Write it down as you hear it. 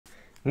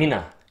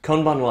Mina,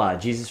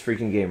 Konbanwa,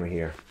 JesusFreakinGamer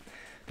here.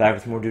 Back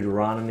with more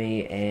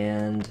Deuteronomy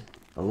and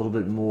a little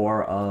bit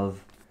more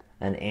of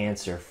an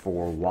answer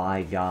for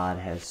why God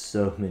has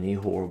so many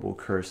horrible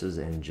curses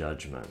and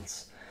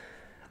judgments.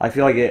 I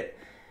feel like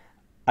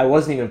I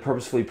wasn't even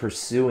purposefully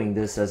pursuing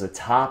this as a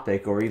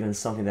topic or even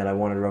something that I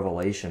wanted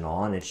revelation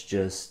on. It's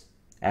just,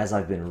 as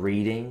I've been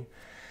reading,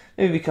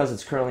 maybe because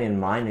it's currently in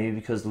mind, maybe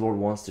because the Lord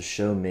wants to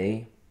show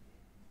me,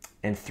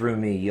 and through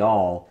me,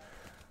 y'all,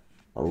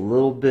 a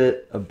little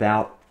bit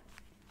about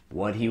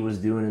what he was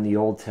doing in the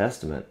Old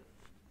Testament.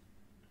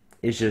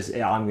 It's just,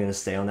 I'm going to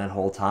stay on that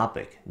whole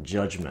topic.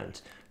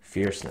 Judgment,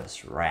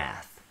 fierceness,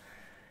 wrath.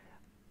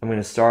 I'm going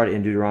to start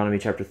in Deuteronomy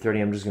chapter 30.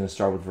 I'm just going to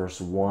start with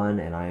verse 1,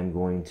 and I am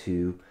going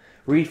to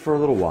read for a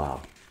little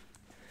while.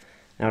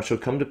 Now it shall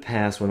come to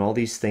pass when all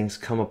these things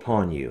come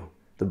upon you,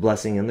 the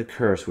blessing and the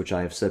curse which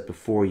I have set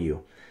before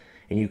you,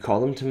 and you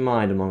call them to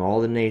mind among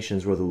all the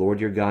nations where the Lord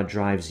your God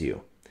drives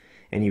you,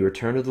 and you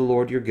return to the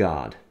Lord your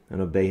God, and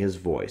obey his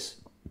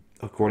voice,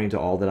 according to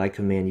all that I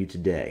command you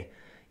today,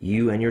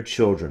 you and your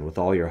children, with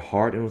all your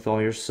heart and with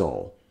all your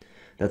soul,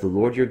 that the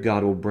Lord your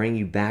God will bring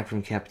you back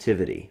from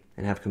captivity,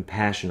 and have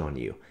compassion on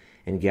you,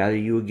 and gather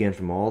you again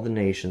from all the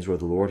nations where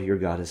the Lord your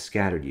God has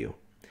scattered you.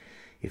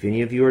 If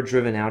any of you are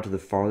driven out to the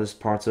farthest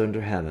parts under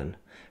heaven,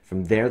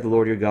 from there the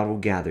Lord your God will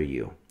gather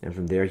you, and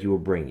from there he will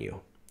bring you.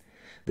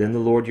 Then the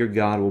Lord your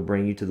God will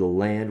bring you to the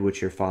land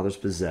which your fathers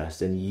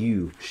possessed, and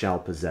you shall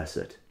possess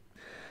it.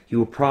 He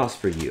will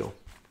prosper you,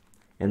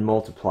 and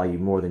multiply you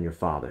more than your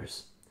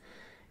fathers.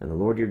 And the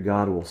Lord your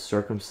God will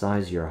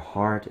circumcise your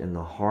heart and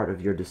the heart of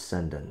your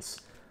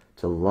descendants,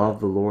 to love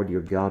the Lord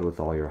your God with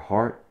all your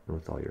heart and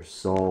with all your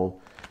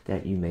soul,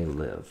 that you may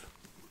live.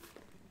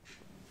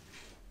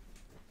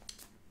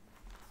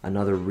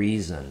 Another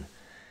reason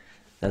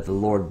that the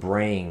Lord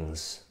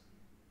brings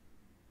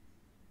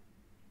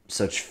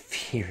such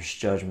fierce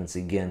judgments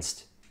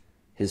against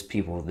his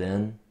people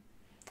then,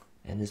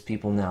 and his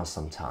people now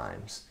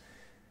sometimes,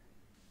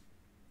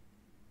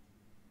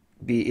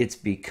 it's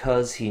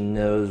because he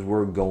knows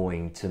we're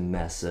going to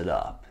mess it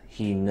up.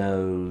 He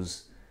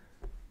knows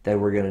that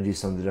we're going to do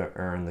something to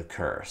earn the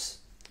curse.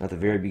 At the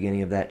very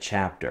beginning of that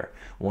chapter,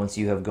 once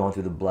you have gone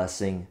through the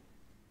blessing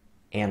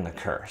and the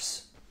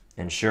curse.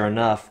 And sure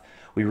enough,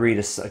 we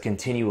read a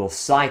continual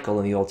cycle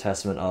in the Old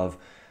Testament of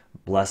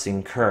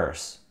blessing,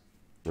 curse,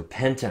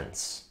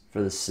 repentance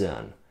for the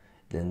sin.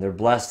 Then they're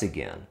blessed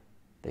again.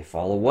 They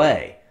fall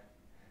away.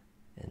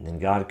 And then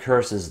God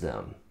curses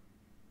them.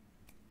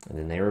 And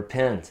then they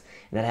repent.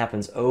 And that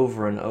happens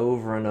over and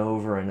over and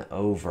over and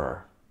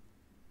over.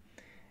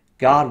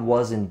 God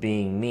wasn't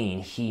being mean.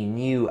 He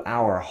knew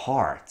our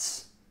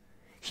hearts.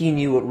 He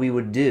knew what we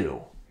would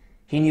do.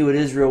 He knew what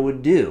Israel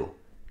would do.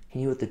 He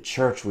knew what the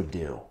church would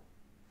do.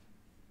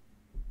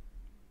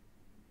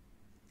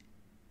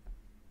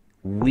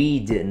 We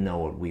didn't know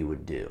what we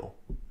would do.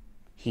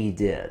 He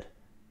did.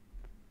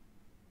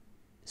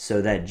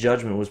 So that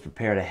judgment was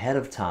prepared ahead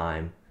of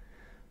time,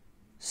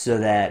 so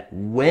that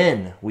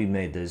when we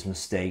made those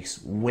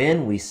mistakes,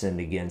 when we sinned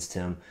against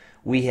him,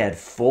 we had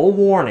full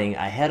warning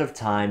ahead of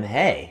time.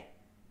 Hey,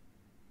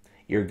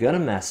 you're going to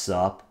mess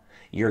up.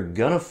 You're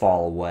going to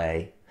fall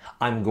away.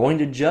 I'm going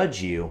to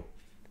judge you.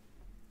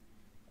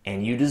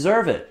 And you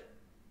deserve it.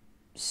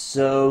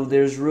 So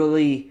there's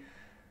really,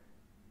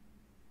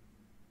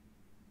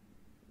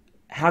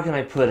 how can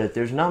I put it?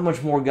 There's not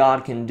much more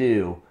God can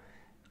do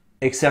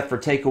except for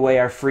take away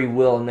our free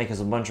will and make us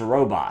a bunch of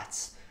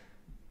robots.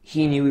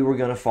 He knew we were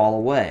going to fall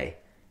away,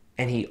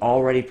 and he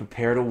already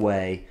prepared a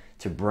way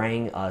to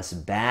bring us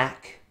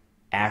back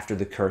after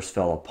the curse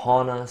fell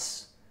upon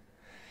us.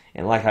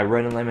 And like I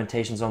read in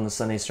Lamentations on the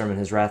Sunday sermon,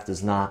 his wrath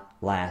does not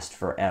last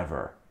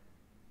forever.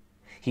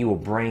 He will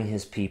bring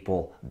his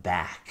people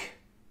back.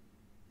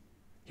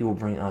 He will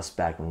bring us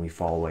back when we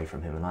fall away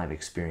from him, and I've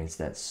experienced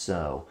that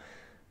so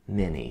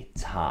many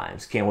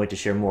times. Can't wait to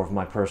share more of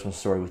my personal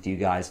story with you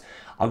guys.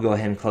 I'll go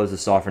ahead and close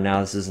this off for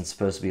now. This isn't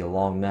supposed to be a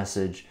long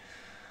message.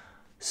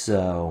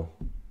 So,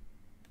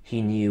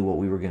 he knew what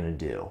we were going to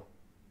do.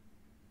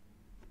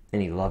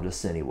 And he loved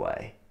us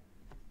anyway.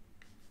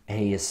 And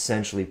he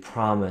essentially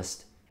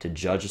promised to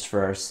judge us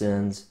for our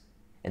sins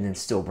and then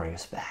still bring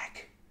us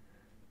back.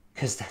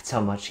 Because that's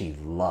how much he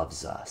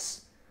loves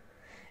us.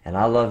 And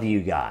I love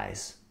you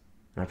guys.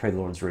 And I pray the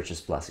Lord's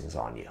richest blessings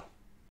on you.